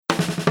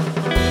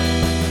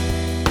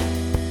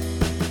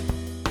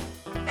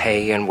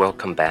Hey, and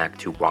welcome back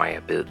to Why I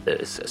Built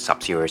This, a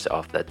sub-series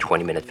of the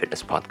 20-Minute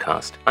Fitness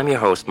Podcast. I'm your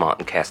host,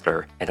 Martin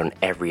Kessler, and on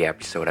every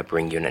episode I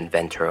bring you an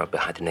inventor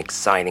behind an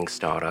exciting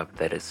startup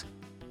that is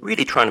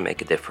really trying to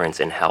make a difference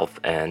in health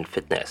and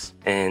fitness.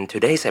 In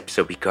today's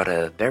episode, we got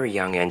a very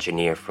young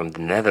engineer from the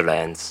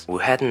Netherlands who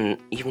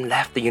hadn't even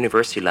left the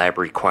university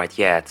library quite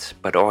yet,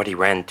 but already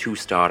ran 2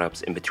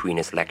 startups in between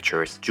his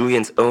lectures.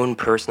 Julian's own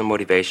personal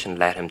motivation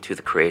led him to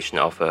the creation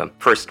of a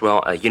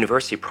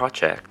university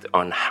project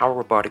on how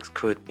robotics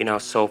could,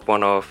 solve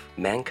one of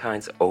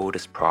mankind's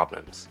oldest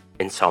problems,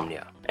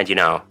 insomnia. And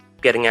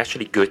getting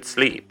actually good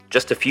sleep.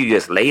 Just a few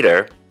years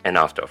later, and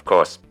after, of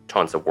course,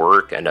 tons of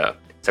work and a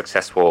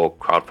successful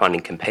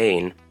crowdfunding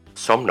campaign,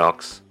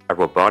 Somnox, a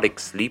robotic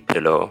sleep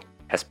pillow,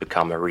 has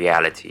become a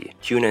reality.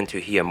 Tune in to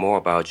hear more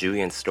about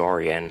Julian's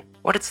story and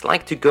what it's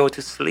like to go to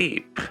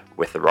sleep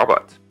with a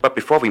robot. But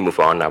before we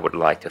move on, I would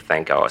like to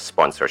thank our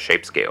sponsor,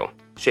 ShapeScale.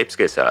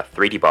 ShapeScale is a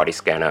 3D body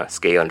scanner,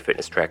 scale, and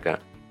fitness tracker.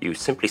 You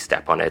simply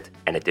step on it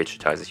and it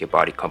digitizes your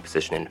body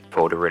composition in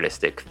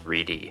photorealistic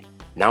 3D.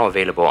 Now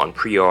available on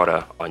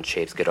pre-order on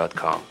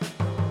shapescale.com.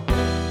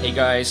 Hey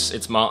guys,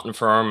 it's Martin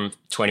from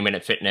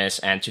 20-Minute Fitness,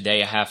 and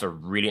today I have a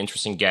really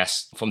interesting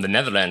guest from the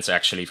Netherlands,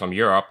 actually, from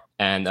Europe,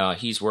 and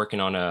he's working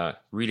on a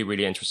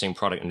really interesting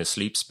product in the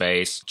sleep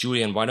space.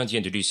 Julian, why don't you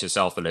introduce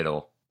yourself a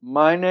little?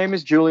 My name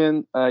is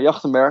Julian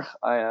Jagtenberg.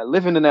 I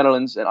live in the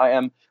Netherlands, and I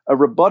am a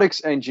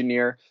robotics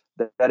engineer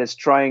that is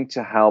trying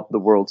to help the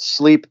world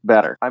sleep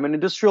better. I'm an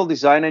industrial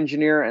design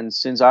engineer, and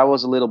since I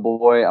was a little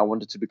boy, I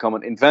wanted to become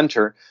an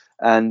inventor,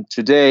 and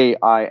today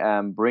I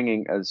am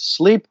bringing a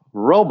sleep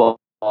robot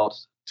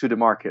to the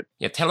market.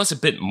 Yeah, tell us a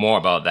bit more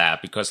about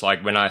that, because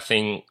when I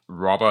think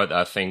robot,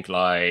 I think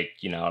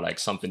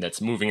something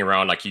that's moving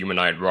around like a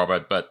humanoid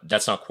robot, but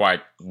that's not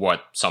quite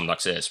what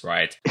Somnox is,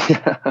 right?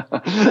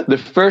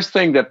 The first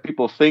thing that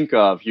people think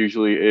of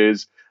usually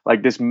is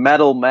like this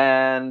metal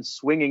man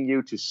swinging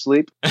you to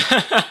sleep.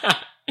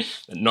 It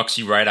knocks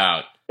you right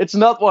out. It's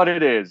not what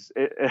it is.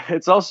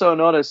 It's also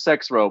not a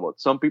sex robot.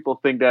 Some people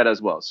think that as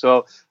well.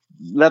 So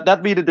let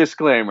that be the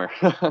disclaimer.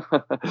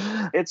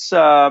 It's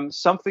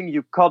something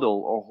you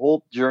cuddle or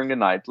hold during the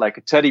night, like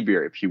a teddy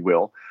bear, if you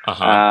will,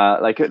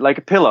 like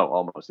a pillow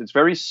almost. It's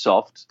very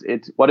soft.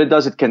 What it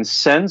does, it can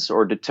sense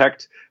or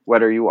detect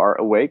whether you are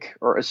awake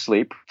or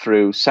asleep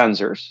through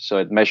sensors. So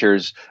it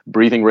measures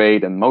breathing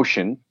rate and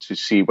motion to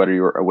see whether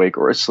you're awake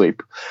or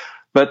asleep.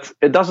 But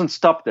it doesn't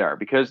stop there,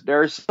 because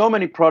there are so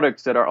many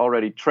products that are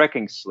already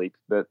tracking sleep,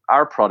 but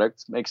our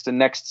product makes the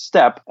next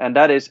step, and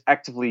that is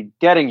actively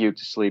getting you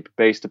to sleep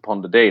based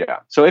upon the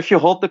data. So if you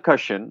hold the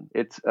cushion,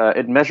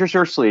 it measures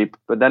your sleep,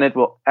 but then it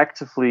will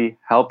actively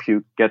help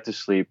you get to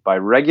sleep by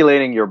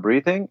regulating your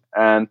breathing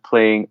and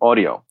playing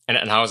audio.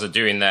 And how is it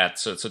doing that?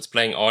 So it's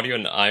playing audio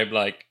and I'm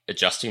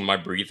adjusting my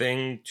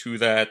breathing to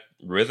that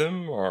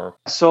rhythm, or?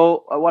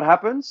 So what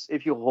happens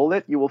if you hold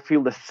it, you will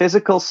feel the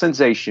physical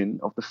sensation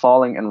of the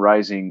falling and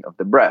rising of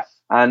the breath.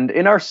 And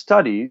in our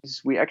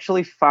studies, we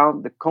actually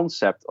found the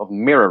concept of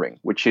mirroring,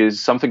 which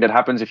is something that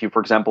happens if you, for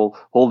example,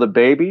 hold a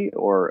baby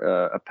or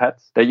a pet,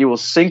 that you will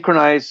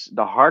synchronize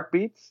the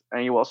heartbeat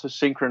and you also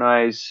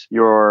synchronize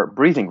your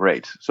breathing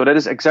rate. So that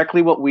is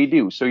exactly what we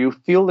do. So you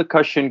feel the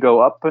cushion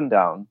go up and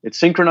down. It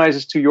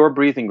synchronizes to your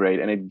breathing rate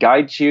and it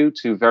guides you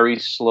to very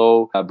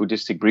slow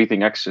Buddhistic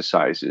breathing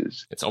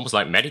exercises. It's almost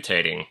like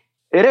meditating.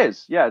 It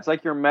is. Yeah, it's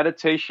like your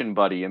meditation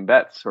buddy in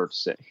bed, so to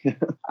say.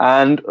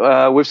 And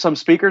with some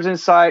speakers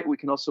inside, we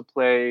can also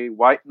play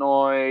white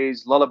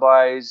noise,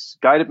 lullabies,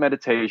 guided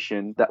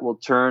meditation that will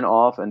turn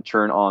off and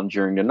turn on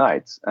during the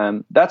night.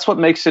 And that's what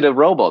makes it a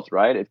robot,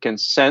 right? It can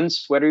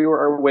sense whether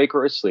you're awake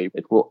or asleep.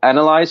 It will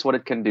analyze what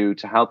it can do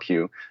to help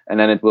you. And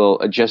then it will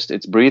adjust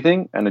its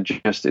breathing and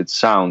adjust its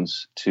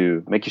sounds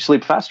to make you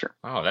sleep faster.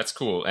 Oh, that's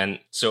cool. And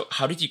so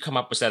how did you come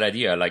up with that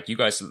idea? You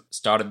guys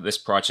started this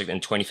project in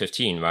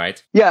 2015,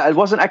 right? Yeah, it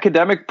was an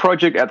academic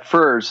project at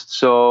first.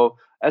 So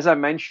as I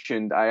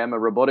mentioned, I am a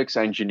robotics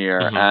engineer,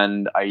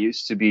 and I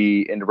used to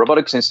be in the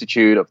Robotics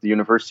Institute of the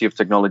University of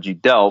Technology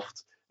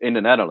Delft in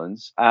the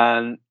Netherlands.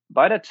 And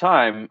by that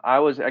time, I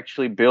was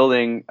actually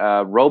building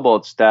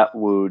robots that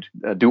would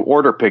do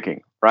order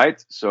picking,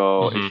 right?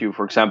 So if you,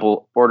 for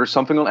example, order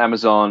something on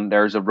Amazon,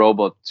 there's a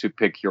robot to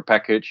pick your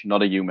package,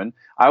 not a human.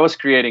 I was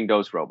creating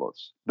those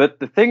robots. But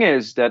the thing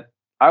is that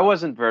I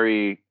wasn't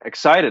very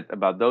excited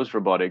about those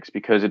robotics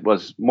because it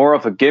was more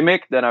of a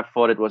gimmick than I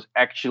thought it was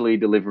actually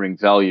delivering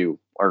value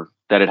or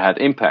that it had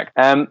impact.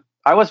 And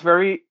I was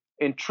very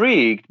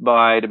intrigued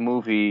by the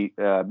movie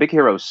Big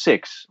Hero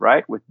 6,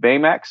 right? With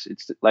Baymax.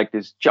 It's like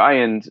this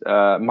giant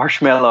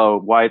marshmallow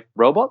white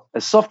robot,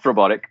 a soft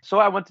robotic. So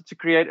I wanted to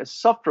create a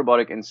soft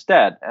robotic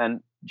instead. And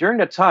during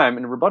that time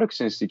in the Robotics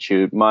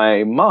Institute,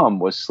 my mom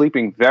was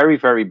sleeping very,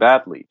 very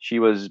badly. She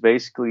was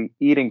basically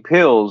eating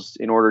pills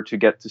in order to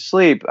get to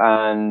sleep,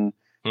 and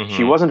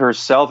she wasn't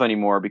herself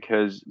anymore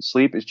because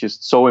sleep is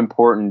just so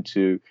important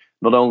to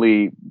not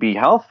only be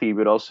healthy,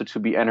 but also to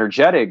be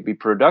energetic, be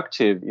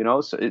productive,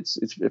 so it's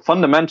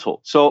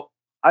fundamental. So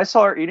I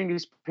saw her eating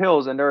these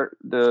pills, and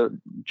the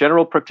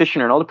general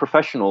practitioner and all the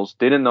professionals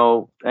didn't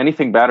know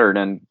anything better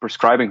than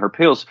prescribing her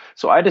pills.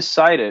 So I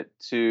decided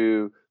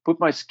to put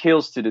my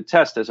skills to the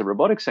test as a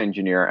robotics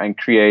engineer and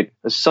create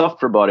a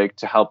soft robotic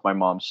to help my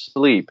mom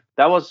sleep.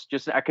 That was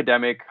just an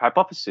academic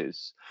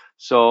hypothesis.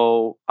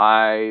 So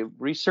I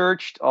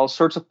researched all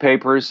sorts of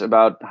papers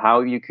about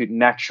how you could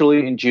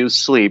naturally induce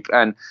sleep.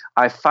 And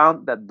I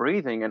found that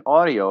breathing and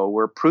audio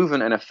were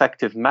proven and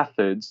effective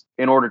methods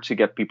in order to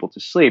get people to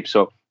sleep.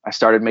 So I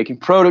started making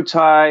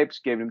prototypes,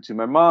 gave them to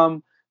my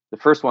mom. The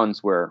first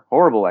ones were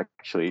horrible,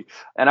 actually.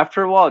 And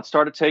after a while, it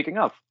started taking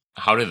off.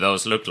 How did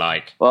those look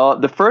like? Well,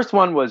 the first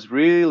one was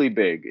really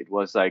big. It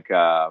was like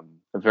a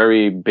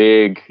very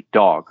big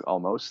dog,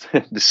 almost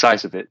the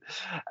size of it.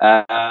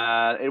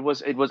 It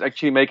was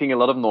actually making a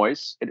lot of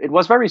noise. It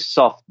was very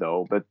soft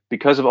though, but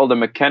because of all the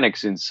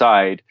mechanics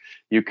inside,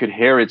 you could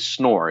hear it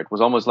snore. It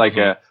was almost like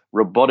a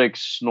robotic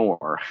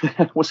snore.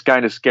 It was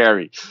kind of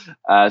scary.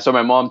 So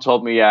my mom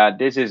told me,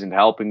 this isn't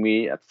helping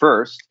me at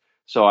first.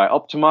 So I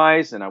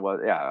optimized, and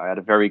I had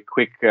a very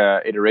quick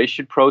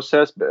iteration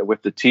process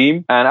with the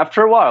team. And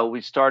after a while,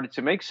 we started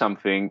to make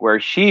something where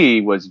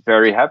she was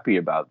very happy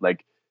about.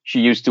 Like,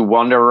 she used to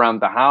wander around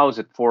the house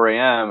at 4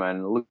 a.m.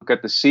 and look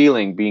at the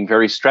ceiling, being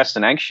very stressed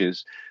and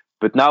anxious.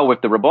 But now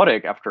with the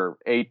robotic, after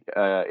 8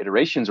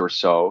 iterations or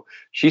so,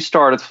 she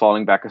started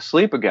falling back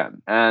asleep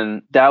again.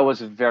 And that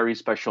was a very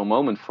special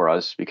moment for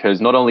us,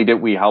 because not only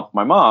did we help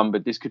my mom,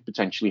 but this could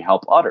potentially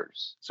help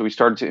others. So we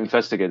started to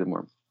investigate it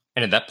more.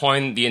 And at that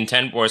point, the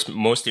intent was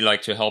mostly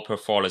like to help her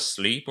fall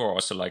asleep, or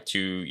also like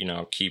to,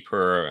 keep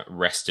her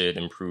rested,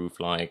 improve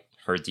like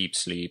her deep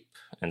sleep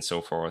and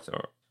so forth?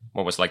 Or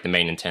what was like the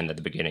main intent at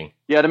the beginning?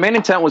 Yeah, the main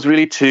intent was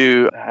really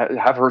to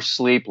have her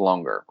sleep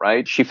longer,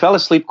 right? She fell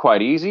asleep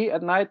quite easy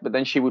at night, but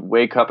then she would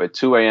wake up at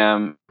 2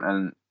 a.m.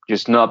 and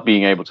just not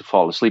being able to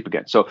fall asleep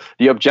again. So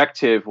the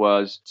objective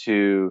was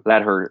to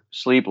let her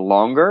sleep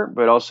longer,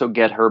 but also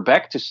get her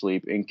back to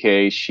sleep in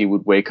case she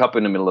would wake up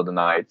in the middle of the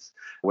night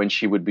when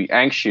she would be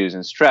anxious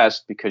and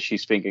stressed because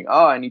she's thinking,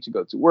 oh, I need to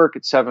go to work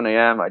at 7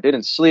 a.m. I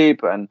didn't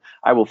sleep and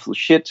I will feel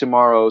shit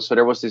tomorrow. So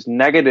there was this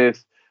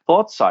negative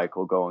thought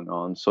cycle going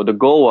on. So the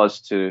goal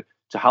was to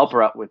help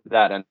her out with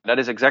that. And that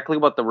is exactly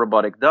what the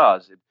robotic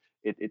does.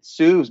 It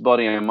soothes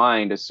body and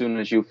mind as soon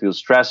as you feel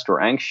stressed or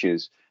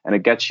anxious, and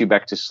it gets you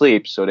back to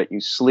sleep so that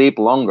you sleep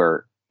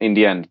longer in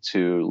the end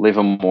to live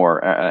a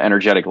more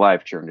energetic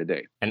life during the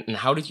day. And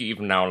how did you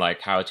even know,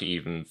 like, how to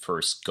even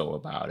first go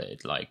about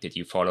it? Like, did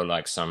you follow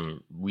like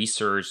some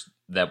research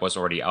that was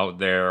already out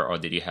there, or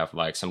did you have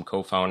like some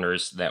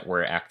co-founders that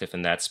were active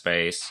in that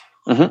space?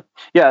 Mm-hmm.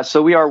 Yeah,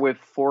 so we are with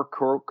 4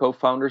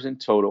 co-founders in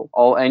total,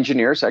 all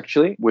engineers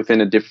actually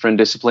within a different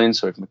discipline.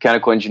 So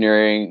mechanical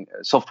engineering,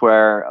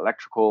 software,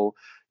 electrical,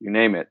 you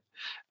name it.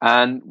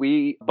 And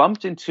we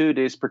bumped into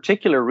this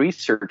particular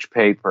research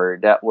paper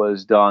that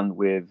was done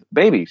with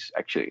babies,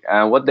 actually.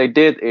 And what they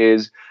did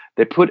is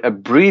they put a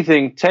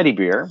breathing teddy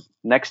bear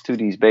next to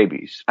these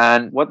babies.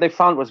 And what they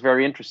found was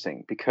very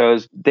interesting,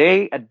 because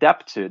they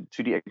adapted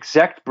to the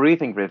exact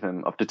breathing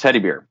rhythm of the teddy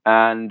bear.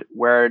 And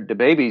where the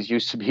babies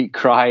used to be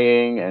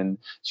crying and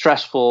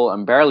stressful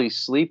and barely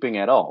sleeping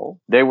at all,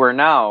 they were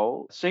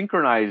now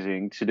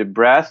synchronizing to the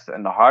breath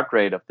and the heart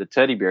rate of the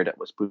teddy bear that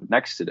was put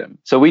next to them.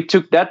 So we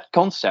took that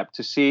concept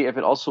to see if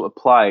it also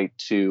applied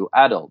to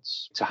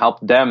adults, to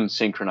help them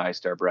synchronize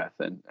their breath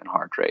and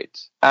heart rate.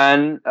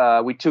 And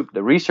we took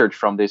the research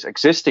from this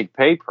existing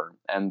paper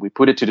and we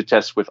put it to the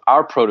test with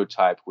our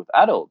prototype with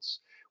adults.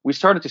 We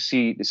started to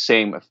see the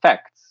same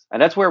effects. And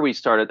that's where we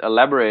started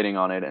elaborating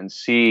on it and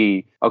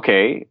see,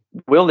 okay,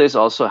 will this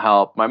also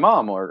help my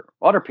mom or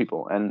other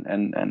people?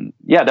 And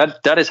yeah,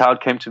 that is how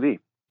it came to be.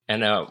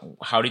 And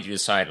how did you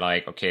decide,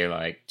 like, okay,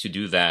 like to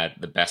do that,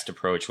 the best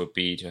approach would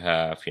be to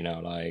have,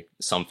 like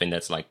something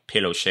that's like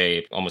pillow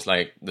shaped, almost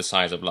like the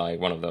size of like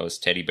one of those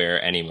teddy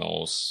bear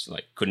animals?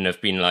 Like, couldn't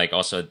have been like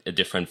also a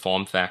different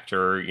form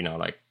factor,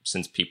 like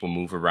since people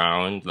move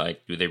around,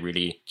 like do they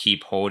really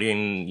keep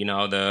holding,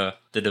 the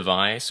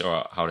device,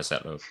 or how does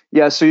that look?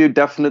 Yeah, so you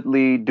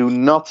definitely do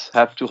not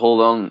have to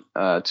hold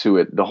on to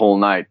it the whole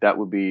night. That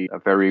would be a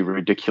very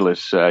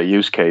ridiculous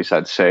use case,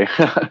 I'd say.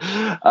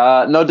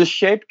 No, the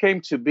shape came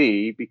to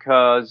be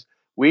because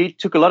we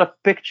took a lot of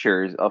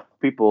pictures of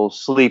people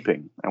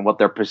sleeping and what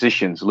their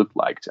positions looked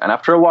like. And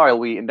after a while,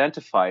 we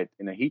identified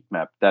in a heat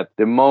map that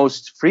the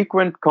most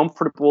frequent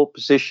comfortable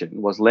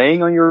position was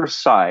laying on your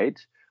side,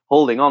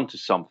 holding on to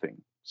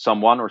something,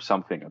 someone or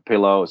something, a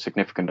pillow, a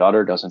significant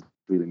other, doesn't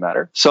really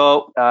matter.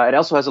 So it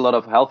also has a lot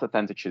of health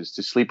advantages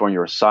to sleep on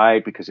your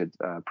side because it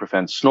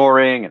prevents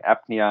snoring and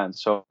apnea and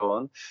so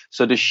on.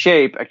 So the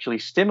shape actually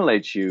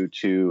stimulates you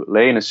to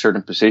lay in a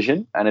certain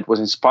position, and it was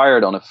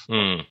inspired on a...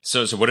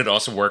 So would it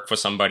also work for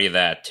somebody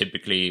that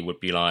typically would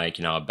be like,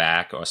 a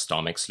back or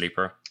stomach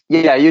sleeper?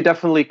 Yeah, you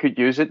definitely could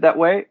use it that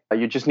way.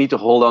 You just need to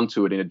hold on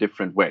to it in a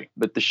different way.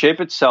 But the shape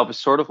itself is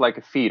sort of like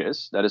a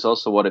fetus. That is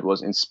also what it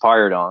was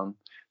inspired on,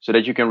 so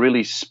that you can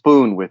really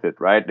spoon with it,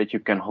 right? That you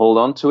can hold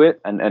on to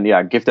it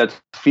and give that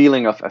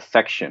feeling of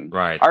affection.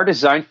 Right. Our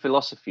design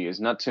philosophy is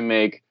not to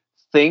make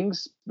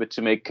things, but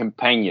to make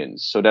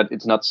companions, so that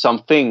it's not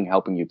something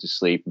helping you to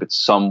sleep, but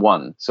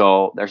someone.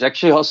 So there's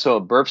actually also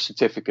a birth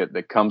certificate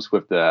that comes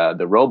with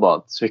the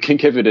robot, so you can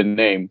give it a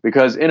name.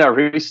 Because in our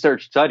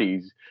research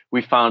studies,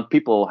 we found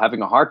people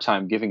having a hard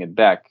time giving it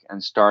back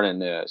and starting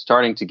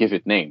to give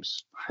it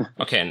names.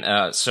 Okay,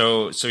 and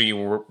so you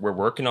were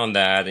working on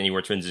that, and you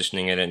were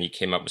transitioning it, and you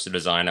came up with a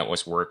design that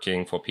was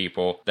working for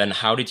people. Then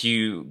how did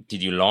you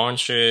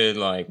launch it,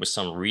 like with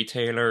some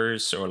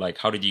retailers, or like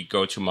how did you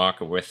go to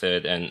market with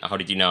it, and how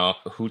did you know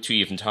who to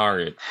even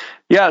target?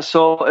 Yeah,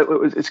 so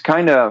it's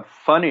kind of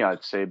funny,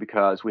 I'd say,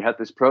 because we had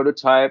this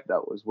prototype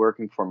that was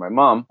working for my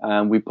mom,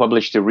 and we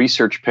published a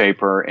research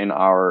paper in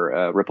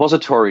our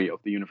repository of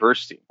the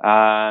university.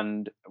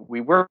 And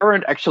we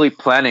weren't actually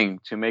planning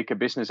to make a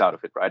business out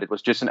of it, right? It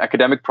was just an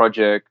academic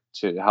project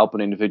to help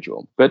an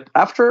individual. But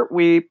after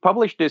we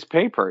published this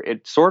paper,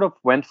 it sort of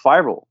went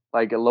viral.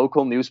 Like a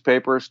local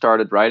newspaper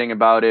started writing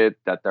about it,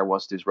 that there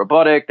was this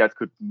robotic that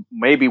could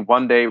maybe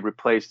one day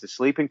replace the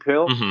sleeping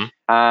pill. Mm-hmm.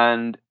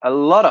 And a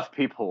lot of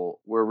people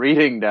were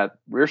reading that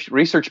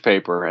research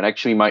paper. And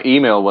actually my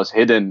email was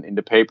hidden in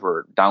the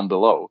paper down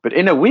below. But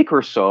in a week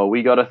or so,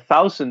 we got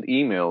 1,000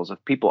 emails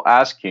of people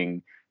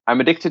asking,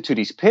 I'm addicted to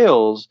these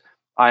pills.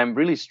 I'm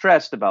really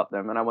stressed about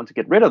them and I want to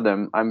get rid of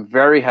them. I'm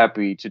very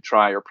happy to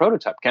try your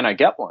prototype. Can I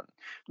get one?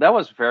 That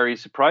was very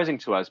surprising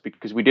to us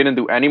because we didn't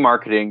do any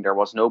marketing. There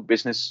was no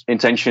business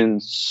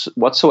intentions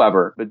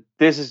whatsoever. But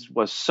this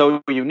was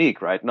so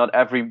unique, right? Not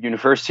every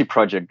university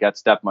project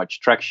gets that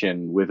much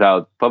traction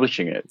without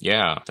publishing it.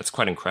 Yeah, that's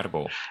quite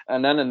incredible.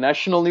 And then a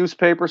national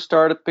newspaper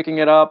started picking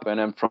it up. And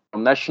then from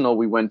national,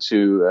 we went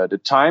to the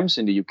Times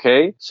in the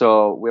UK.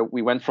 So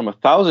we went from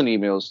 1,000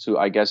 emails to,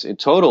 I guess, in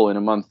total in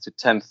a month to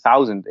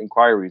 10,000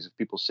 inquiries of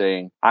people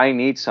saying, I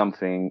need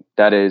something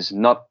that is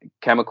not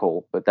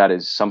chemical, but that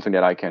is something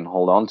that I can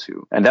hold on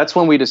to. And that's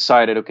when we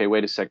decided, okay,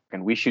 wait a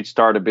second, we should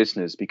start a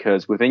business,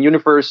 because within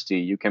university,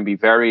 you can be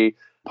very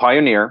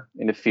pioneer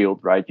in the field,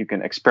 right? You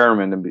can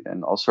experiment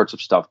and all sorts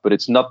of stuff, but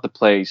it's not the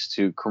place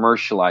to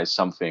commercialize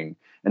something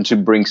and to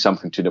bring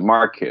something to the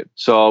market.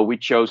 So we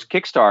chose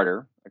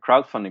Kickstarter, a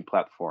crowdfunding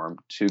platform,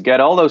 to get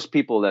all those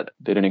people that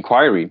did an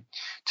inquiry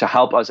to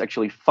help us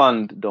actually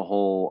fund the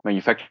whole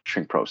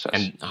manufacturing process.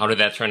 And how did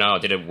that turn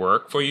out? Did it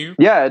work for you?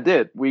 Yeah, it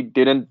did. We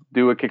didn't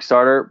do a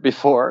Kickstarter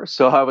before,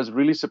 so I was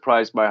really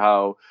surprised by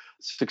how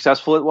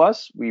successful it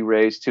was. We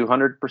raised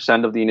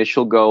 200% of the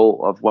initial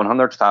goal of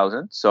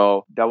 100,000.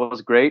 So that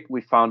was great.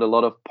 We found a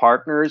lot of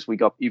partners. We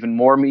got even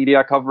more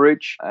media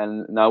coverage.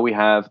 And now we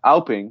have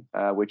Alping,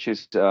 which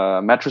is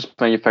a mattress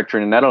manufacturer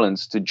in the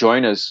Netherlands, to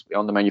join us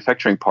on the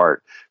manufacturing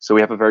part. So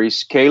we have a very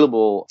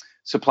scalable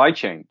supply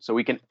chain. So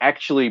we can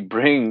actually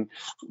bring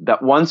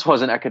that once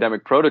was an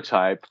academic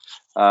prototype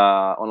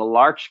on a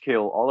large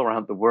scale all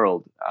around the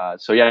world.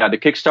 So yeah, the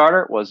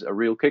Kickstarter was a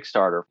real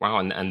Kickstarter. Wow,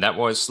 and that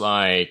was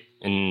like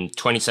in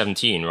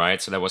 2017,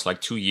 right? So that was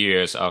like 2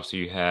 years after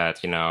you had,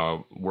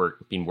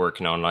 been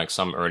working on like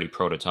some early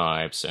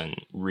prototypes and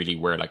really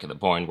were like at the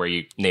point where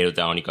you nailed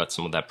down, you got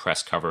some of that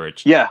press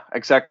coverage. Yeah,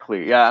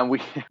 exactly. Yeah, and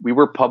we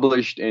were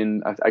published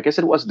in, I guess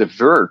it was The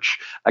Verge.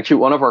 Actually,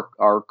 one of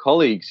our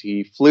colleagues,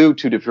 he flew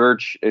to The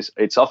Verge,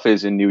 its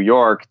office in New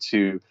York,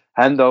 to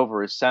hand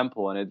over a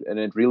sample, and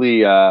it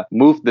really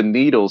moved the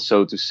needle,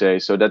 so to say.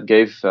 So that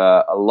gave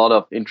a lot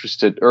of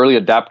interested early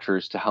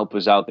adapters to help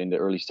us out in the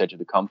early stage of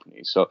the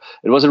company. So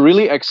it was a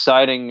really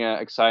exciting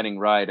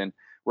ride, and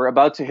we're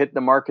about to hit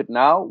the market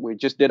now. We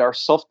just did our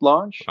soft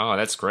launch. Oh,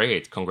 that's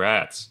great.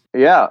 Congrats.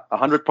 Yeah,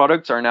 100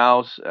 products are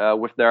now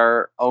with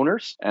their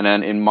owners. And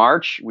then in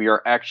March, we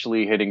are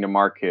actually hitting the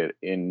market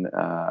in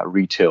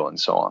retail and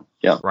so on.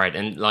 Yeah. Right.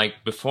 And like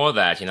before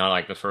that,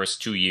 like the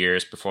first 2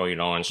 years before you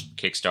launched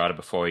Kickstarter,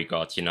 before you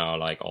got,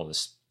 like all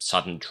this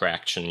sudden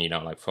traction,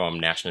 like from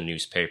national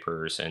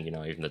newspapers and,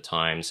 even the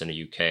Times in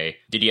the UK.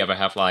 Did you ever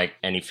have like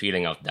any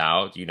feeling of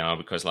doubt,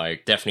 because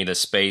like definitely the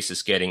space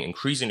is getting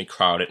increasingly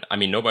crowded. I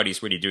mean,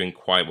 nobody's really doing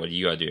quite what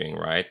you are doing,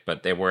 right?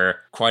 But there were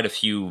quite a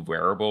few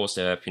wearables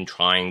that have been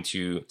trying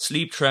to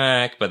sleep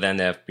track, but then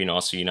there have been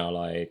also,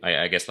 like,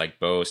 I guess like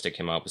Bose, they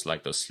came out with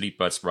like those sleep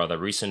buds rather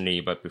recently.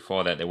 But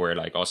before that, there were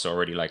like also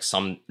already like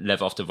some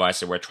level of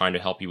device that were trying to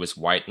help you with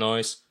white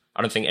noise.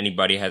 I don't think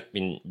anybody had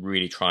been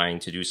really trying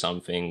to do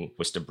something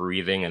with the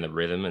breathing and the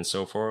rhythm and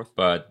so forth.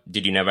 But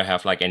did you never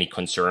have like any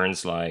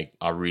concerns, like,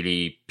 are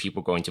really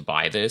people going to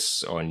buy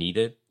this or need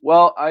it?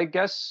 Well, I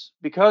guess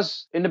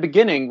because in the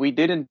beginning, we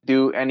didn't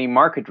do any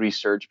market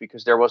research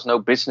because there was no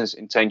business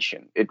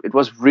intention. It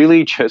was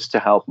really just to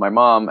help my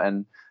mom,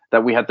 and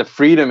that we had the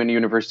freedom in the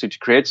university to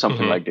create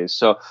something like this.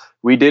 So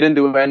we didn't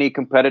do any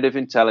competitive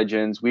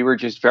intelligence. We were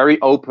just very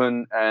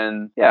open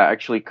and,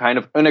 actually kind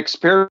of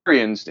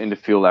unexperienced in the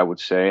field, I would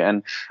say.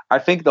 And I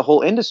think the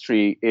whole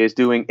industry is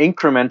doing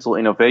incremental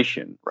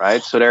innovation,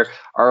 right? So there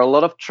are a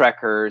lot of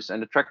trackers,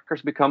 and the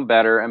trackers become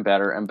better and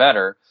better and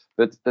better.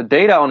 But the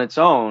data on its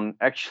own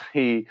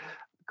actually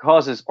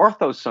causes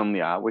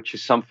orthosomnia, which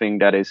is something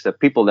that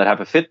people that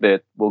have a Fitbit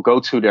will go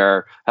to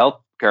their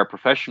health healthcare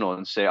professional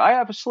and say, I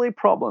have a sleep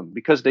problem,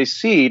 because they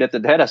see that the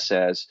data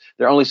says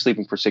they're only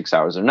sleeping for 6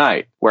 hours a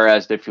night,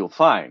 whereas they feel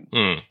fine.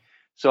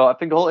 So I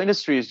think the whole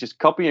industry is just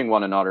copying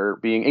one another,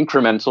 being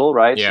incremental,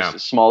 right? Yeah. It's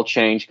just a small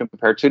change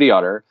compared to the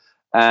other.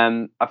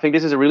 And I think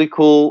this is a really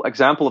cool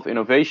example of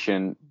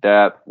innovation,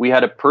 that we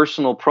had a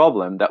personal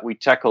problem that we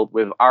tackled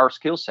with our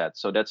skill set.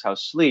 So that's how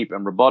sleep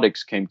and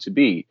robotics came to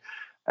be.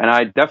 And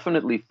I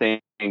definitely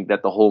think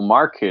that the whole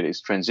market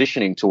is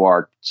transitioning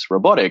towards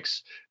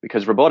robotics,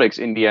 because robotics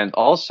in the end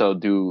also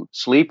do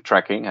sleep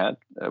tracking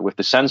with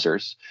the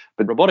sensors.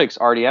 But robotics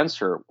are the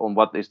answer on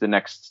what is the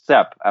next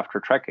step after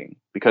tracking,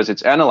 because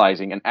it's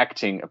analyzing and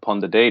acting upon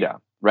the data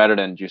rather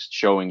than just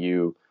showing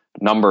you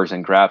numbers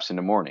and graphs in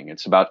the morning.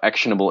 It's about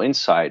actionable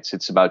insights.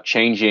 It's about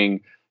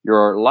changing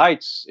your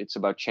lights. It's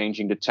about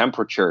changing the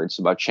temperature. It's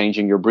about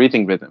changing your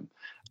breathing rhythm.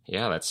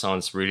 Yeah, that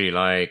sounds really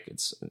like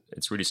it's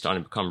really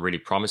starting to become really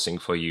promising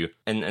for you.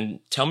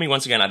 And tell me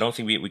once again, I don't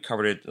think we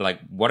covered it,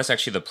 like what is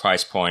actually the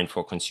price point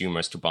for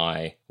consumers to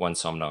buy one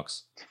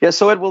Somnox? Yeah,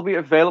 so it will be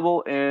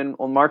available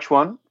on March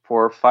 1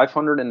 for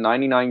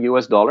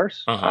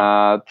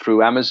 $599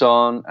 through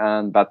Amazon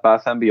and Bed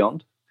Bath &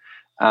 Beyond.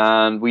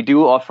 And we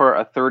do offer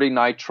a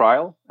 30-night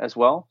trial as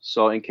well.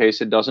 So in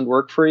case it doesn't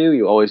work for you,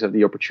 you always have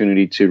the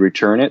opportunity to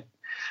return it,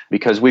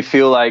 because we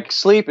feel like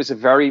sleep is a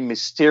very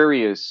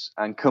mysterious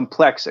and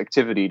complex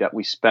activity that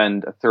we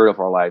spend a third of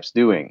our lives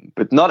doing.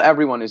 But not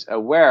everyone is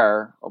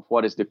aware of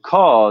what is the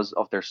cause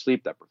of their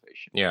sleep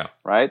deprivation. Yeah.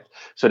 Right?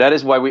 So that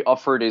is why we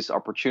offer this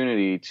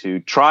opportunity to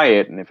try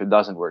it. And if it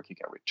doesn't work, you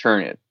can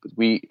return it. But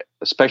we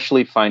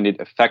especially find it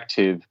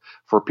effective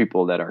for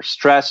people that are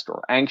stressed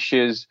or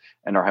anxious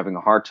and are having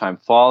a hard time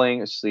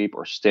falling asleep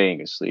or staying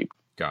asleep.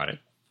 Got it.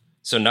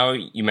 So now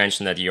you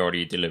mentioned that you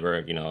already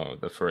delivered,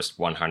 the first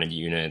 100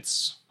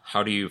 units.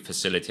 How do you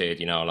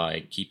facilitate,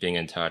 like keeping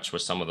in touch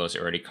with some of those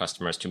early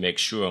customers to make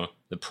sure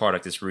the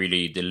product is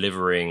really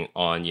delivering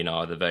on,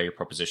 the value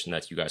proposition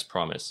that you guys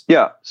promise?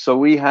 Yeah. So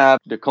we have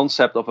the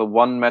concept of a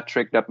one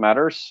metric that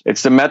matters.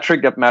 It's the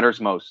metric that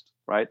matters most,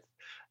 right?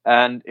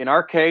 And in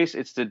our case,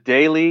 it's the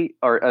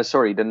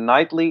the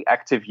nightly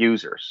active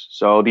users.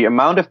 So the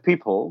amount of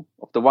people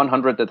of the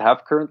 100 that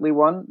have currently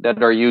one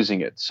that are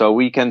using it. So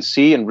we can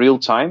see in real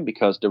time,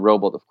 because the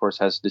robot, of course,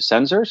 has the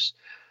sensors,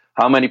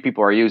 how many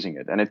people are using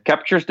it. And it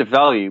captures the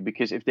value,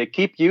 because if they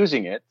keep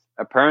using it,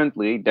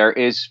 apparently there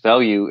is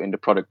value in the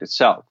product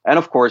itself. And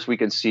of course, we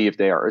can see if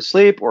they are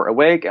asleep or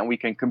awake, and we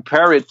can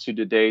compare it to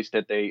the days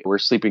that they were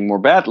sleeping more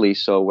badly.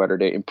 So whether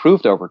they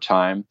improved over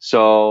time.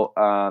 So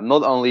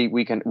not only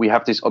we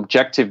have this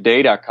objective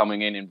data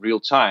coming in real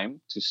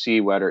time to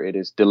see whether it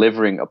is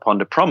delivering upon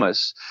the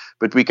promise,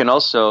 but we can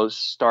also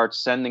start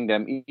sending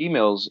them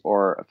emails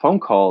or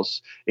phone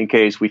calls in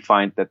case we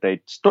find that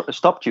they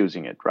stopped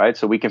using it, right?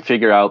 So we can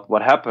figure out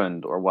what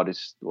happened or what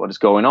is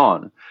going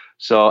on.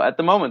 So at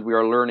the moment, we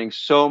are learning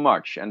so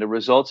much, and the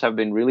results have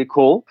been really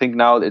cool. I think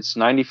now it's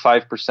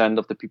 95%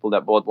 of the people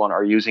that bought one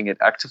are using it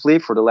actively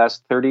for the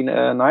last 30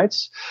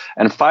 nights.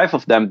 And 5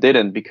 of them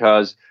didn't,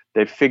 because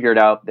they figured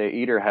out they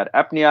either had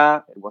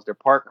apnea, it was their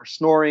partner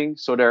snoring.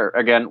 So there,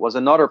 again, was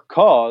another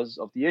cause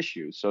of the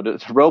issue. So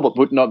the robot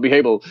would not be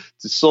able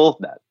to solve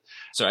that.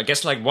 So I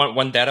guess like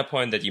one data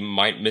point that you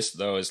might miss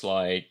though is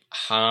like,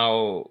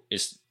 how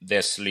is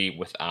their sleep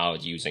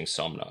without using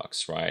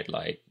Somnox, right?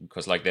 Like,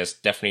 because like there's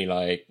definitely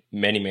like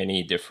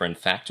many different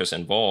factors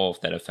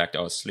involved that affect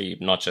our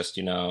sleep, not just,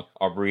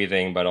 our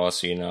breathing, but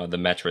also, the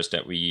mattress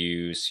that we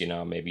use,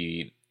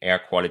 maybe air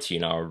quality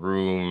in our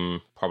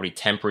room, probably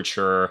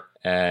temperature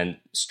and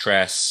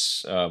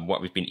stress,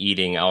 what we've been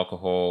eating,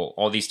 alcohol,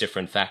 all these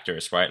different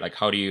factors, right? Like,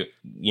 how do you,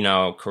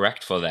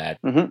 correct for that?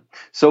 Mm-hmm.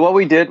 So what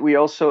we did, we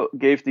also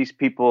gave these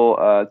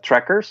people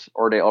trackers,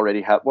 or they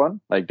already had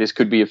one. Like this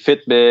could be a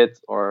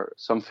Fitbit or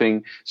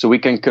something. So we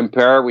can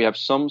compare. We have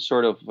some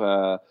sort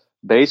of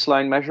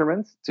baseline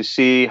measurement to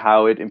see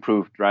how it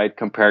improved, right,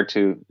 compared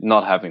to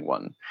not having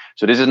one.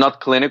 So this is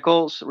not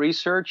clinical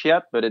research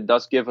yet, but it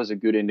does give us a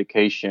good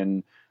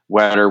indication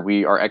whether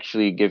we are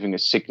actually giving a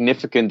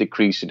significant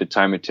decrease in the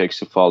time it takes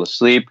to fall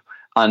asleep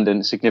and then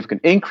a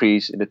significant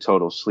increase in the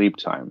total sleep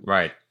time.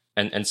 Right.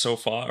 And so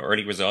far,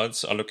 early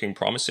results are looking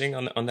promising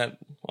on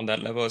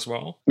that level as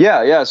well.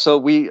 Yeah. So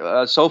we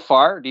so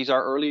far, these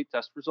are early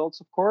test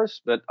results, of course,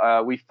 but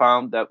we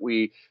found that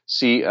we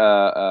see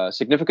a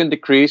significant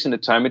decrease in the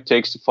time it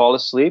takes to fall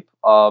asleep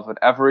of an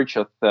average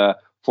of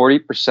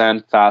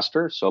 40%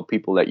 faster. So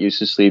people that used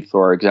to sleep,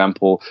 for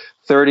example,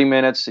 30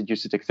 minutes, it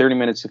used to take 30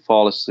 minutes to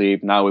fall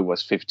asleep. Now it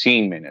was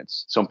 15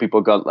 minutes. Some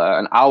people got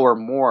an hour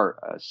more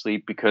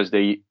sleep because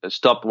they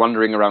stopped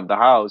wandering around the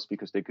house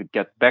because they could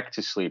get back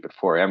to sleep at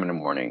 4 a.m. in the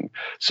morning.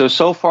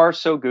 So far,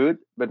 so good.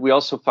 But we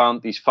also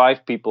found these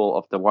 5 people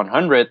of the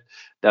 100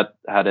 that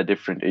had a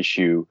different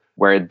issue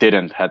where it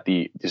didn't have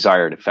the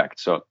desired effect.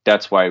 So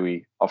that's why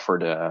we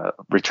offered a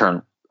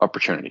return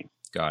opportunity.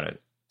 Got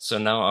it. So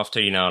now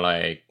after,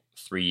 like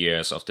 3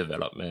 years of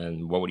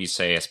development, what would you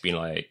say has been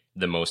like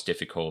the most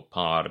difficult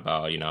part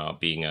about,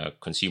 being a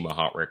consumer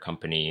hardware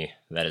company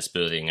that is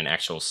building an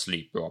actual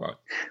sleep robot?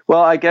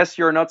 Well, I guess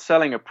you're not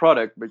selling a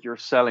product, but you're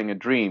selling a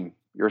dream.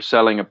 You're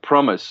selling a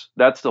promise.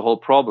 That's the whole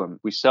problem.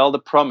 We sell the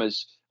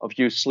promise of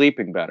you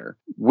sleeping better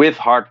with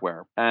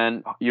hardware.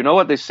 And you know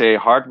what they say,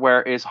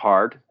 hardware is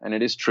hard. And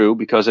it is true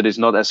because it is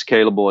not as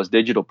scalable as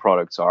digital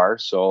products are.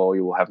 So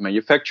you will have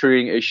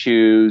manufacturing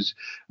issues.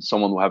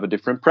 Someone will have a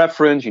different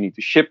preference. You need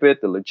to ship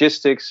it, the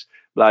logistics,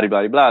 blah, blah,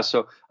 blah, blah.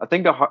 So I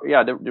think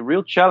the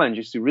real challenge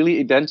is to really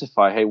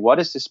identify, hey, what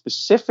is the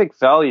specific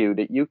value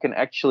that you can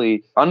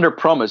actually under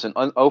promise and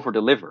over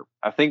deliver?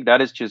 I think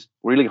that is just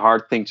really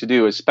hard thing to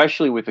do,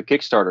 especially with a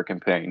Kickstarter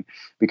campaign,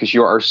 because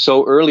you are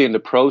so early in the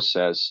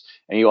process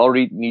and you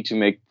already need to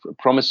make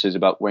promises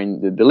about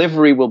when the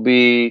delivery will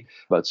be,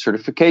 about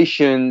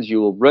certifications. You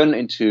will run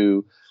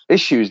into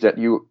issues that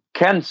you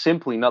can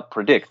simply not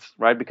predict,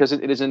 right? Because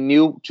it is a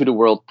new to the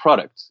world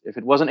product. If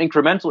it was an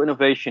incremental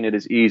innovation, it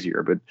is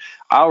easier, but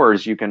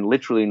ours, you can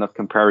literally not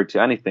compare it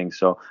to anything.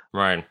 So,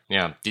 right.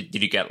 Yeah. Did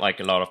you get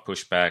like a lot of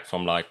pushback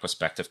from like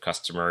prospective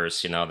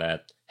customers,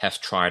 that have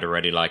tried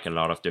already like a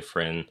lot of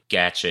different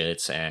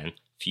gadgets, and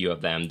few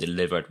of them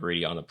delivered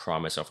really on the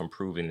promise of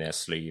improving their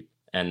sleep?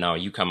 And now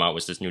you come out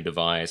with this new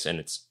device and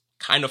it's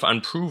kind of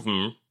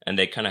unproven, and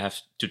they kind of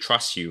have to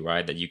trust you,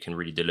 right, that you can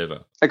really deliver.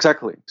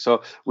 Exactly.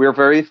 So we are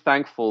very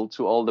thankful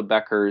to all the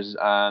backers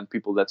and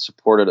people that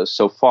supported us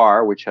so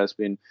far, which have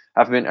been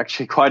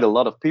actually quite a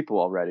lot of people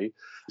already.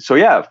 So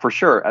yeah, for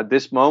sure. At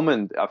this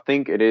moment, I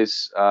think it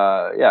is,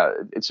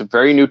 it's a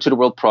very new to the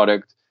world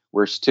product.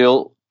 We're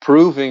still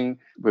proving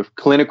with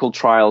clinical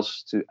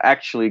trials to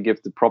actually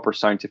give the proper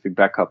scientific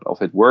backup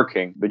of it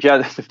working. But yeah,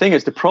 the thing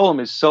is, the problem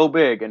is so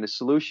big and the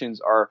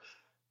solutions are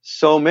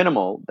so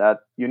minimal that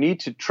you need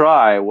to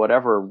try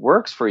whatever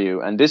works for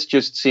you. And this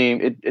just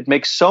it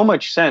makes so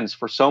much sense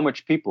for so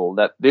much people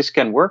that this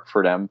can work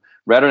for them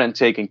rather than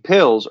taking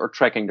pills or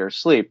tracking their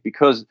sleep,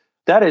 because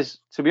that is,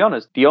 to be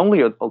honest, the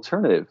only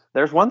alternative.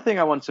 There's one thing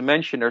I want to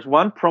mention. There's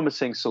one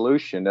promising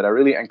solution that I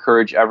really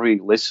encourage every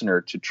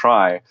listener to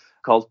try,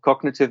 called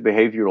cognitive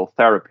behavioral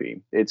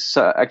therapy. It's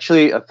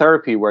actually a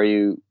therapy where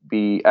you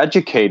be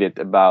educated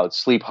about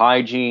sleep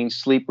hygiene,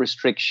 sleep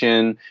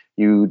restriction,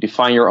 you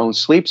define your own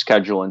sleep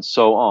schedule, and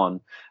so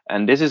on.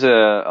 And this is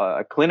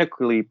a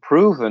clinically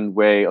proven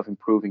way of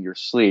improving your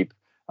sleep.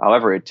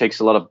 However, it takes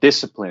a lot of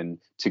discipline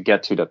to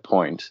get to that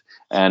point.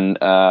 And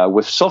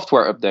with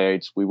software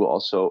updates, we will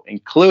also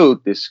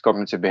include this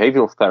cognitive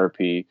behavioral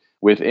therapy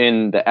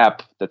within the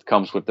app that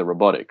comes with the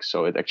robotics.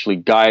 So it actually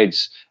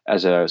guides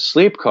as a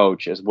sleep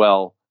coach as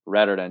well,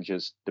 rather than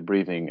just the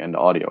breathing and the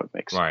audio it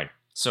makes. Right.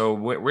 So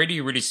where do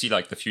you really see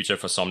like the future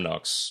for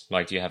Somnox?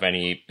 Like, do you have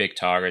any big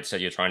targets that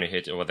you're trying to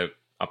hit over the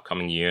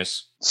upcoming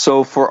years?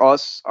 So for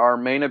us, our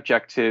main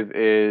objective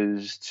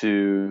is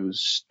to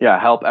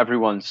help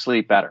everyone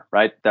sleep better,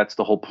 right? That's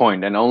the whole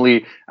point. And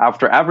only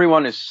after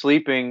everyone is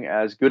sleeping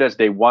as good as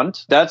they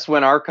want, that's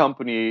when our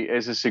company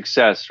is a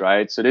success,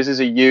 right? So this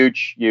is a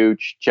huge,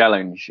 huge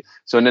challenge.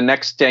 So in the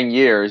next 10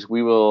 years,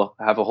 we will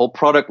have a whole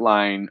product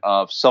line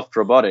of soft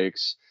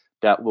robotics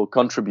that will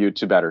contribute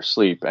to better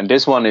sleep. And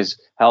this one is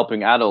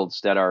helping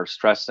adults that are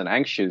stressed and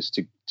anxious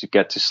to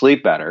get to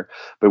sleep better.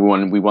 But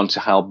we want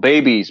to help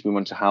babies, we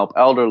want to help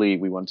elderly,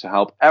 we want to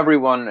help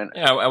everyone. And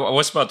yeah, I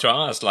was about to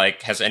ask,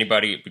 like, has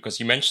anybody,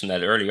 because you mentioned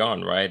that early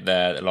on, right,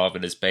 that a lot of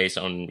it is based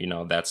on,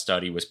 that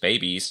study with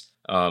babies,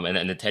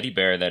 and the teddy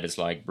bear that is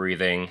like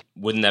breathing.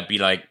 Wouldn't that be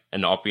like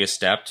an obvious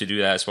step to do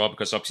that as well?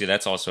 Because obviously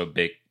that's also a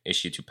big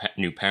issue to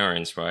new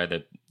parents, right,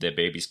 that their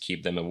babies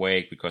keep them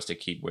awake because they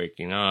keep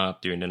waking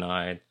up during the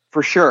night.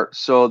 For sure.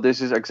 So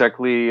this is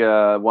exactly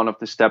one of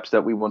the steps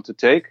that we want to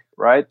take,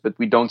 right? But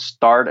we don't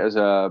start as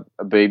a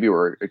baby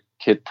or a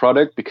kid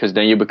product, because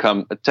then you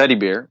become a teddy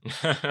bear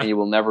and you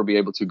will never be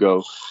able to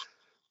go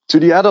to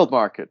the adult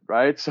market,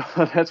 right? So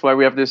that's why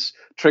we have this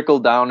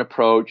trickle-down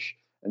approach.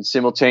 And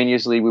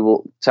simultaneously, we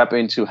will tap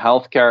into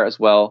healthcare as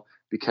well,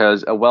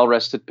 because a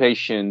well-rested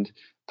patient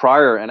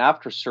prior and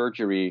after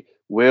surgery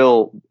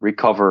will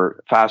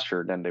recover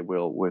faster than they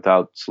will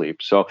without sleep.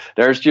 So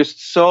there's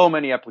just so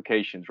many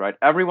applications, right?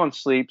 Everyone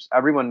sleeps,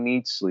 everyone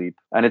needs sleep,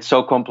 and it's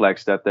so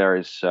complex that there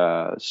is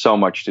so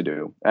much to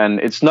do. And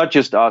it's not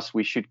just us.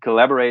 We should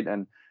collaborate.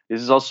 And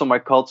this is also my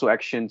call to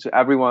action to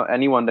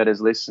anyone that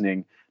is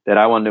listening, that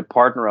I want to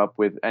partner up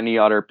with any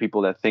other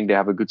people that think they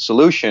have a good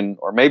solution,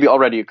 or maybe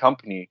already a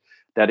company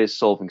that is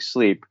solving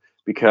sleep,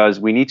 because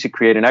we need to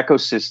create an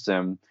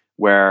ecosystem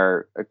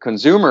where a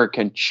consumer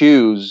can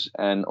choose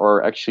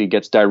or actually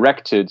gets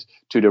directed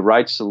to the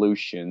right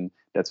solution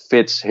that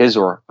fits his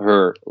or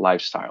her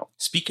lifestyle.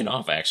 Speaking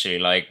of, actually,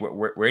 like,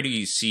 where do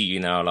you see,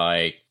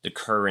 like the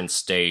current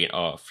state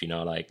of,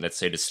 like, let's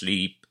say the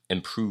sleep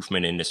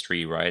improvement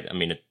industry, right? I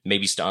mean, it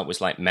maybe start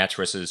with like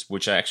mattresses,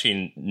 which are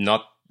actually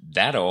not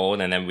that old.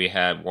 And then we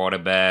had water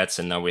beds,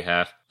 and now we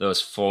have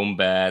those foam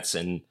beds,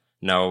 and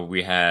now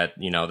we had,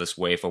 this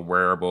wave of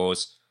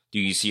wearables. Do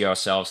you see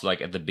ourselves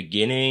like at the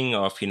beginning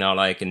of,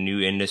 like a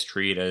new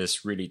industry that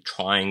is really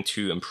trying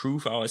to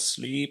improve our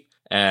sleep?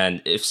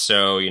 And if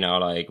so,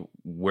 like,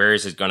 where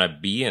is it going to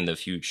be in the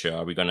future?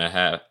 Are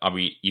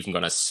we even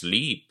going to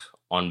sleep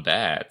on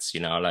beds,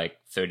 like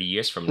 30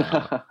 years from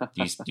now?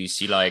 Do you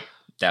see like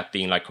that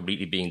being like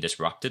completely being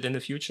disrupted in the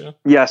future?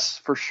 Yes,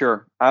 for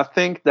sure. I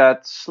think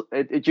that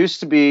it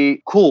used to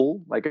be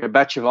cool, like a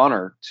badge of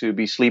honor to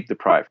be sleep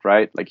deprived,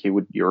 right? Like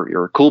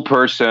you're a cool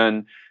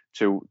person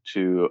to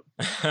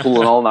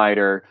pull an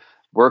all-nighter,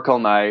 work all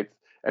night.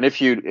 And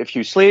if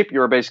you sleep,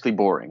 you're basically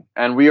boring.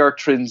 And we are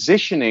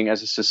transitioning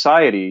as a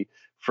society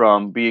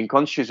from being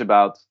conscious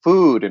about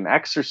food and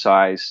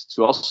exercise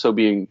to also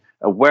being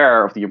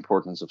aware of the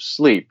importance of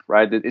sleep,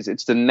 right?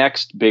 It's the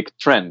next big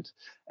trend.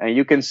 And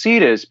you can see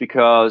this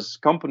because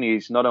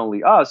companies, not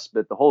only us,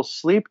 but the whole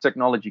sleep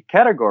technology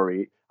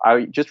category,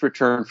 I just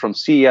returned from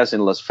CES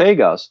in Las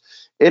Vegas,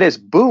 it is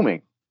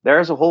booming.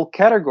 There's a whole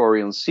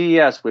category on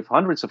CES with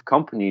hundreds of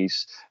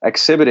companies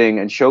exhibiting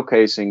and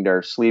showcasing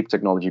their sleep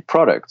technology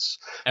products.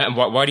 And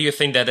why do you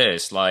think that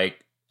is?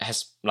 Like,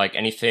 has like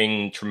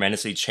anything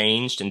tremendously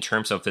changed in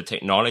terms of the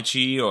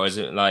technology, or is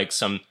it like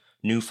some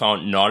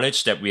newfound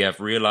knowledge that we have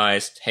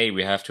realized, hey,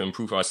 we have to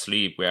improve our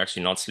sleep, we're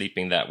actually not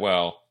sleeping that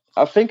well?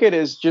 I think it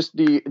is just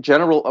the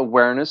general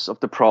awareness of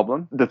the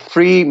problem. The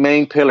three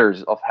main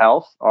pillars of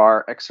health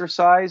are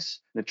exercise,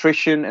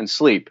 nutrition, and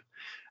sleep.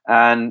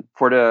 And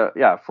for the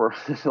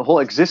whole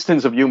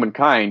existence of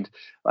humankind,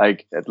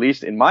 like at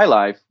least in my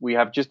life, we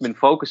have just been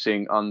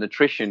focusing on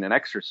nutrition and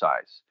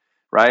exercise,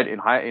 right? In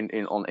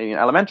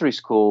elementary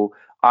school,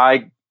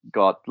 I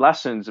got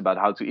lessons about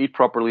how to eat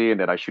properly and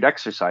that I should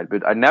exercise,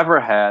 but I never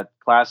had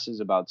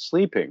classes about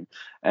sleeping.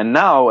 And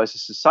now, as a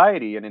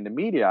society and in the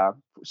media,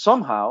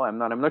 somehow I'm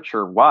not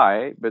sure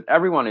why, but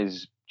everyone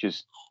is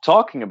just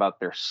talking about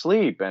their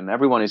sleep, and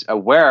everyone is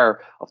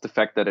aware of the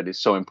fact that it is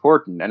so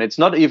important. And it's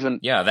not even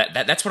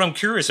that's what I'm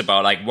curious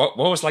about. Like, what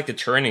was like the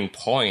turning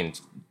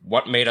point?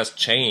 What made us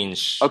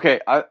change? Okay,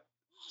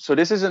 so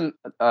this isn't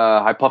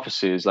a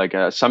hypothesis, like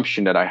an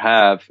assumption that I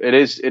have. It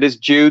is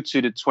due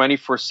to the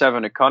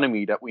 24/7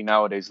 economy that we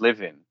nowadays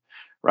live in,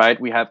 right?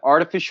 We have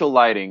artificial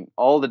lighting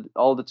all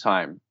the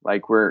time.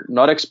 Like, we're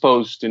not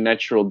exposed to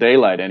natural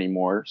daylight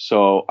anymore,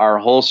 so our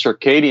whole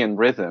circadian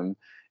rhythm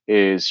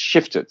is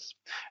shifted,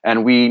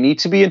 and we need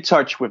to be in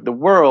touch with the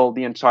world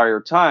the entire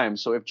time.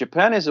 So if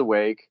Japan is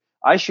awake,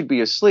 I should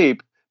be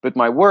asleep, but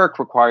my work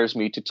requires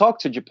me to talk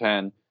to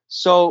Japan.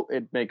 So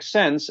it makes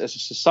sense, as a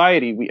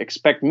society, we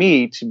expect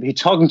me to be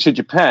talking to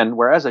Japan,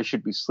 whereas I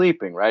should be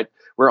sleeping, right?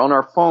 We're on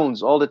our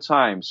phones all the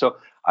time. So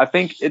I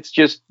think it's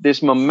just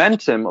this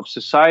momentum of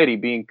society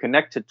being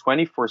connected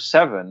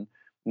 24/7,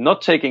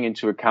 not taking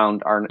into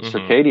account our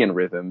circadian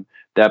rhythm,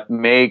 that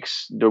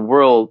makes the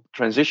world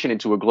transition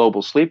into a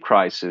global sleep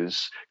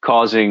crisis,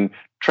 causing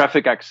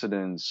traffic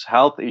accidents,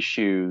 health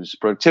issues,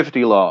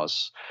 productivity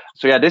loss.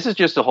 So yeah, this is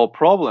just the whole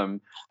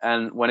problem.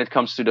 And when it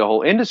comes to the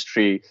whole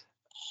industry,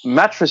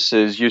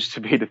 mattresses used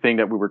to be the thing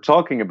that we were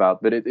talking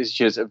about, but it is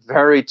just a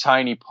very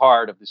tiny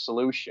part of the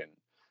solution.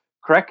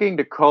 Cracking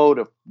the code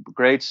of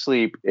great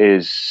sleep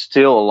is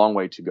still a long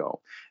way to go.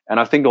 And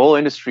I think the whole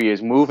industry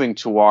is moving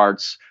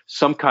towards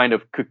some kind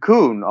of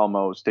cocoon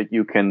almost that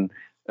you can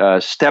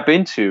step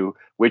into,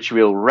 which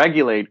will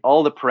regulate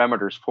all the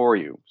parameters for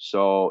you.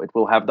 So it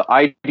will have the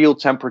ideal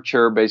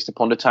temperature based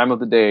upon the time of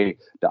the day,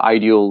 the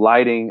ideal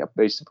lighting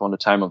based upon the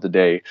time of the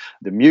day,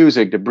 the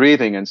music, the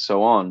breathing, and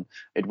so on.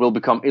 It will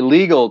become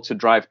illegal to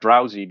drive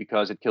drowsy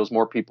because it kills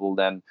more people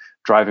than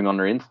driving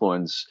under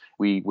influence.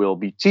 We will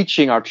be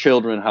teaching our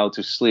children how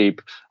to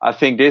sleep. I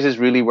think this is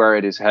really where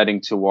it is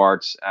heading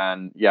towards.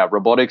 And yeah,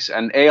 robotics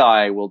and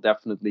AI will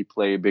definitely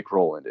play a big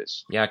role in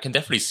this. Yeah, I can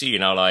definitely see,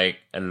 like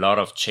a lot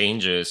of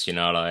changes,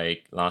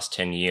 like last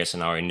 10 years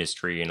in our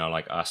industry,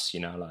 like us,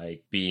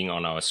 like being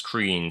on our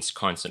screens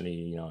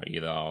constantly,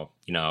 either our,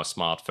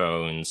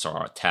 smartphones or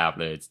our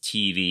tablets,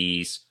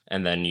 TVs,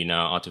 and then,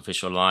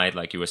 artificial light,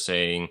 like you were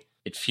saying.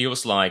 It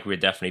feels like we're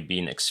definitely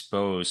being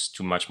exposed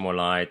to much more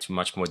light, to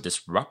much more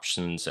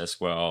disruptions as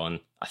well.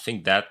 And I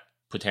think that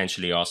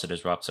potentially also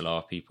disrupts a lot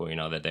of people,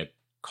 that they're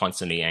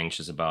constantly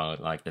anxious about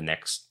like the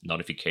next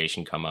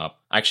notification come up.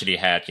 I actually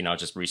had,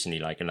 just recently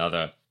like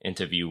another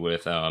interview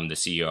with the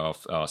CEO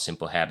of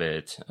Simple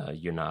Habit,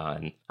 Yuna.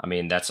 And I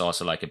mean, that's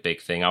also like a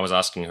big thing. I was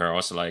asking her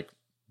also like,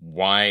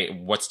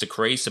 what's the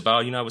craze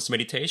about, with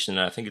meditation?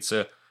 And I think it's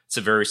a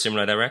very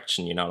similar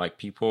direction, like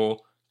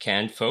people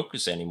can't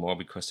focus anymore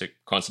because they're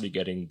constantly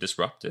getting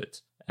disrupted.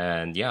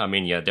 And yeah, I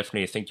mean,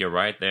 definitely think you're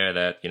right there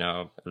that,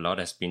 a lot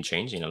has been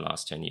changing in the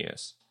last 10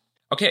 years.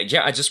 Okay,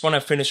 yeah, I just want to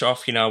finish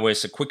off,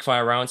 with a quick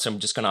fire round. So I'm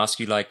just going to ask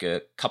you like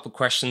a couple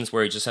questions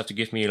where you just have to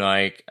give me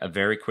like a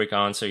very quick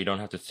answer. You don't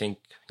have to think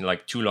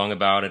like too long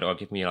about it or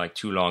give me like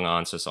too long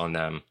answers on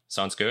them.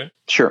 Sounds good?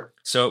 Sure.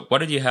 So what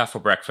did you have for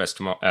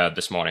breakfast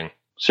this morning?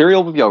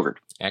 Cereal with yogurt.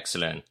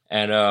 Excellent.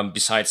 And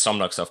besides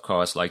Somnox, of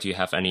course, like, do you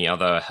have any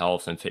other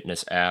health and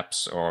fitness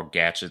apps or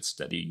gadgets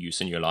that you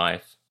use in your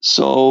life?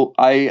 So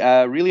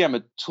I really am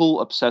a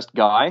tool-obsessed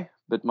guy,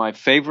 but my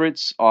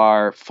favorites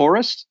are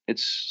Forest.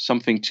 It's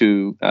something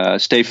to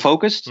stay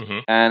focused,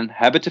 and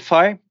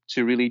Habitify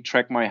to really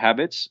track my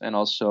habits and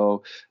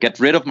also get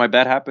rid of my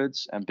bad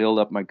habits and build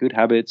up my good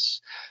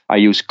habits. I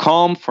use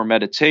Calm for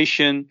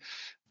meditation.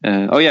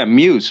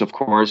 Muse, of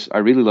course. I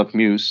really love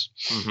Muse.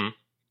 Mm-hmm.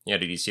 Yeah,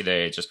 did you see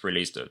they just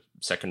released a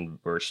second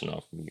version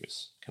of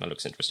Muse? Kind of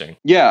looks interesting.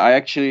 Yeah, I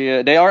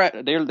actually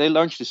they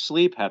launched a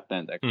sleep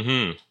headband.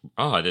 Mm-hmm.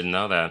 Oh, I didn't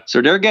know that.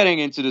 So they're getting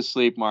into the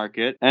sleep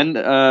market. And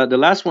the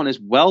last one is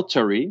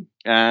Welltory,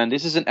 and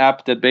this is an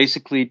app that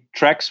basically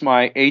tracks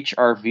my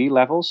HRV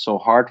levels, so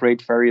heart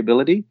rate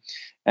variability,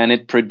 and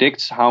it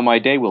predicts how my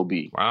day will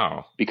be.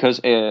 Wow! Because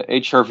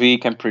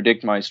HRV can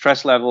predict my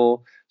stress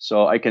level,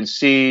 so I can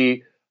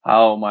see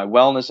how my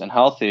wellness and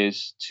health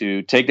is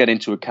to take that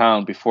into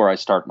account before I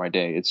start my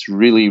day. It's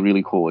really,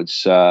 really cool.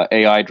 It's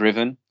AI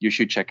driven. You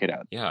should check it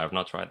out. Yeah, I've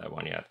not tried that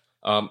one yet.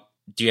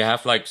 Do you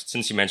have, like,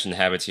 since you mentioned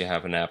habits, you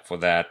have an app for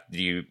that.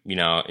 Do you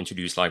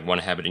introduce like one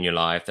habit in your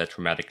life that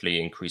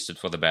dramatically increased it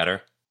for the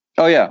better?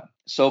 Oh, yeah.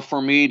 So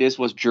for me, this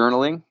was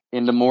journaling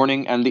in the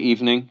morning and the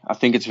evening. I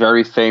think it's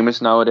very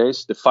famous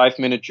nowadays. The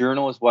 5-minute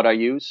journal is what I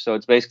use. So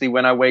it's basically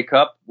when I wake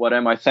up, what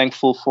am I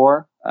thankful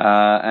for?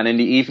 And in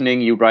the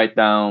evening, you write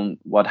down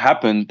what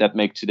happened that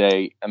made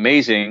today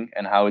amazing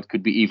and how it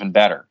could be even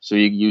better. So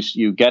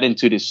you get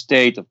into this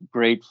state of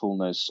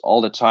gratefulness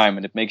all the time,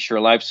 and it makes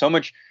your life so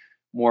much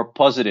more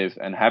positive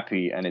and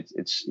happy. And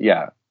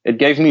it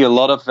gave me a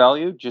lot of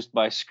value just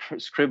by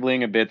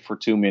scribbling a bit for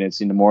 2 minutes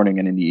in the morning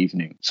and in the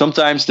evening.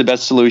 Sometimes the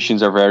best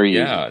solutions are very easy.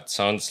 Yeah, it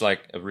sounds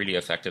like a really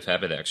effective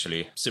habit,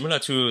 actually. Similar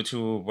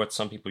to what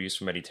some people use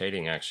for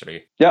meditating,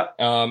 actually. Yeah.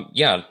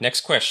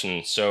 Next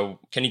question. So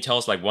can you tell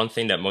us like one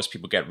thing that most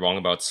people get wrong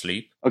about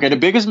sleep? Okay, the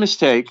biggest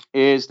mistake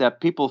is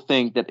that people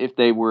think that if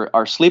they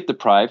are sleep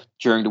deprived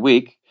during the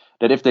week,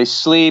 that if they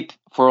sleep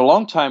for a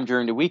long time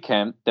during the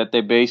weekend, that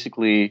they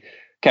basically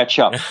catch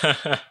up.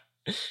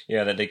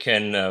 Yeah, that they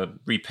can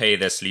repay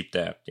their sleep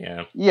debt.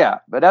 Yeah,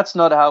 but that's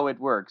not how it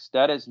works.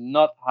 That is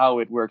not how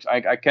it works.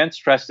 I can't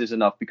stress this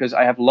enough because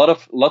I have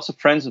lots of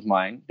friends of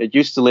mine that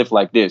used to live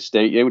like this.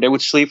 They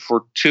would sleep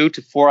for 2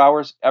 to 4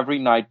 hours every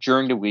night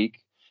during the week,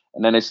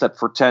 and then they slept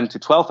for 10 to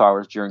 12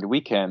 hours during the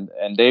weekend,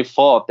 and they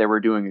thought they were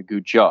doing a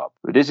good job.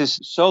 But this is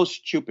so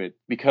stupid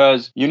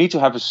because you need to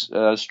have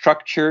a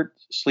structured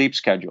sleep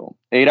schedule,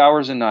 8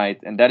 hours a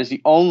night, and that is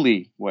the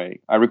only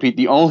way, I repeat,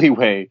 the only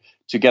way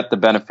to get the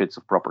benefits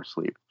of proper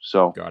sleep.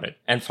 So got it.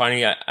 And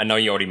finally, I know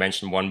you already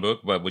mentioned one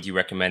book, but would you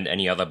recommend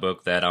any other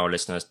book that our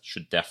listeners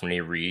should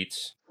definitely read?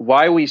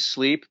 Why We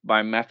Sleep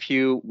by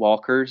Matthew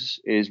Walkers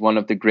is one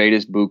of the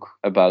greatest books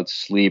about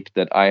sleep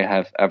that I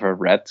have ever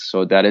read.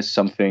 So that is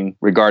something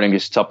regarding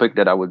this topic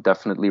that I would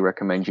definitely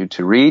recommend you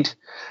to read.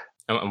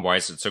 And why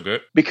is it so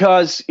good?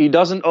 Because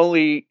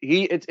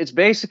it's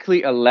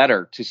basically a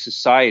letter to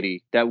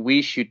society that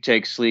we should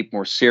take sleep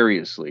more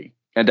seriously.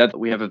 And that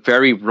we have a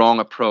very wrong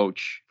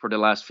approach for the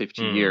last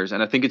 15 years.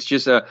 And I think it's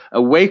just a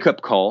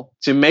wake-up call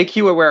to make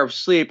you aware of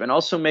sleep and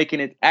also making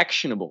it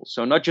actionable.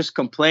 So not just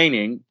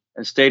complaining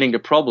and stating the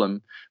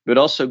problem, but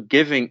also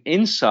giving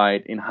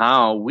insight in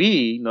how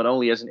we, not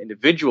only as an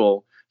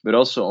individual, but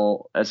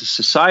also as a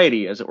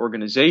society, as an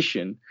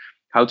organization,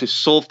 how to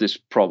solve this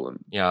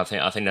problem. Yeah,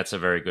 I think that's a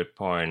very good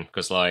point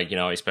because, like,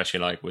 especially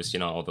like with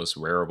all those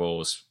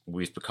wearables,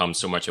 we've become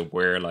so much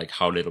aware like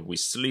how little we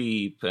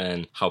sleep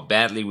and how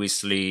badly we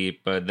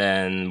sleep. But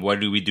then,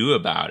 what do we do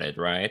about it,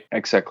 right?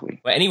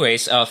 Exactly. Well,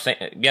 anyways,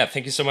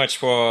 thank you so much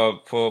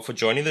for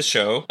joining the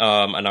show.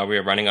 I know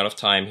we're running out of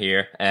time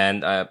here,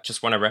 and I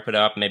just want to wrap it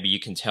up. Maybe you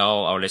can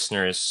tell our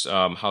listeners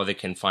how they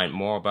can find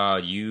more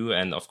about you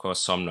and, of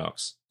course,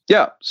 Somnox.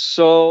 Yeah.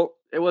 So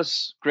it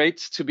was great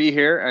to be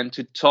here and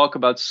to talk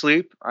about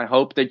sleep. I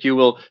hope that you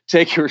will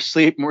take your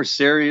sleep more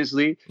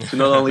seriously to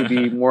not only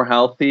be more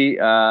healthy,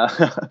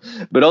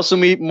 but also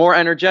be more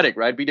energetic,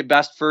 right? Be the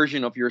best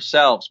version of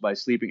yourselves by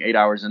sleeping 8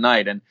 hours a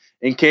night. And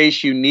in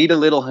case you need a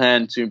little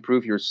hand to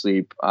improve your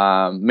sleep,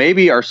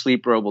 maybe our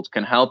sleep robot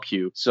can help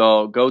you.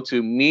 So go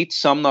to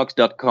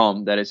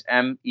meetsomnox.com. That is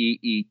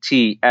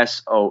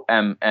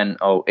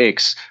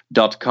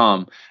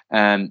meetsomnox.com.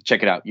 And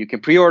check it out. You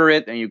can pre-order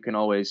it and you can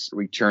always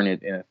return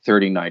it in a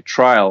 30-night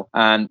trial.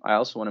 And I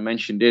also want to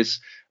mention this.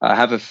 I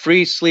have a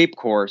free sleep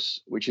course,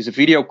 which is a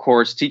video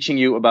course teaching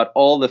you about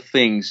all the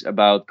things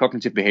about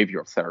cognitive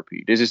behavioral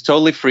therapy. This is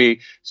totally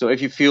free. So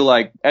if you feel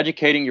like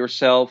educating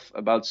yourself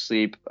about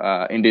sleep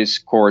in this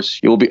course,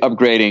 you will be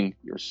upgrading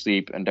your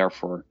sleep and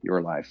therefore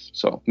your life.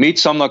 So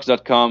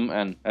meetsomnox.com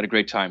and had a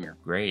great time here.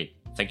 Great.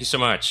 Thank you so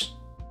much.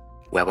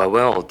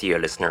 Well, dear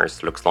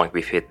listeners, looks like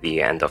we've hit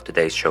the end of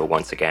today's show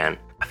once again.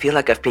 I feel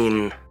like I've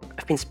been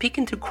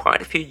speaking to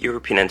quite a few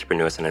European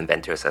entrepreneurs and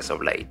inventors as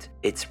of late.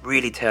 It's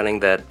really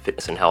telling that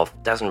fitness and health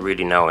doesn't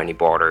really know any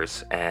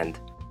borders, and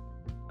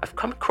I've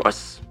come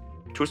across,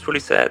 truthfully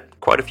said,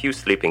 quite a few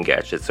sleeping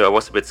gadgets, so I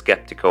was a bit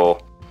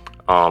skeptical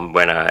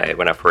when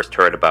I first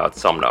heard about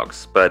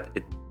Somnox, but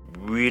it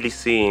really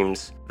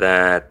seems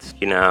that,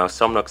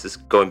 Somnox is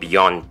going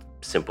beyond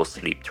simple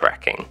sleep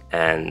tracking,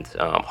 and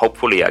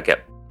hopefully I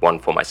get one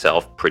for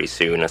myself pretty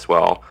soon as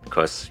well,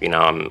 because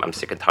I'm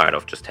sick and tired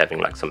of just having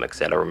like some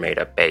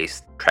accelerometer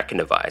based tracking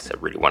device. I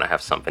really want to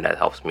have something that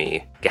helps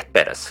me get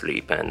better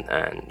sleep and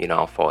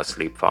fall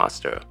asleep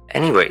faster.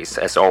 Anyways,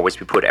 as always,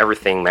 we put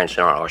everything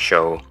mentioned on our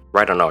show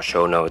right on our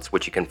show notes,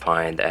 which you can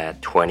find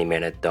at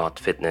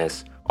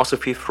 20minute.fitness. Also,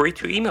 feel free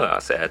to email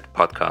us at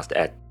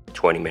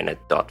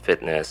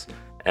podcast@20minute.fitness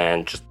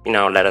and just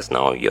let us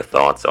know your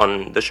thoughts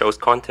on the show's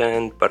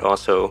content, but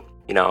also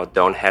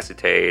don't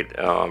hesitate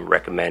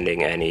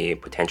recommending any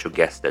potential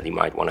guests that you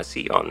might want to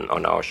see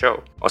on our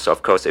show. Also,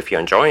 of course, if you're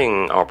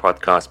enjoying our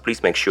podcast,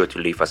 please make sure to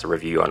leave us a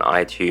review on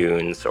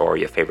iTunes or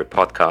your favorite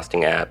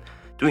podcasting app.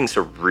 Doing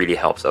so really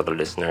helps other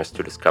listeners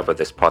to discover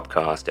this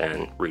podcast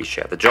and really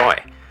share the joy.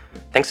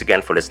 Thanks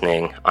again for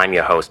listening. I'm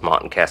your host,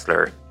 Martin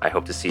Kessler. I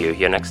hope to see you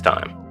here next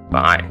time.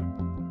 Bye.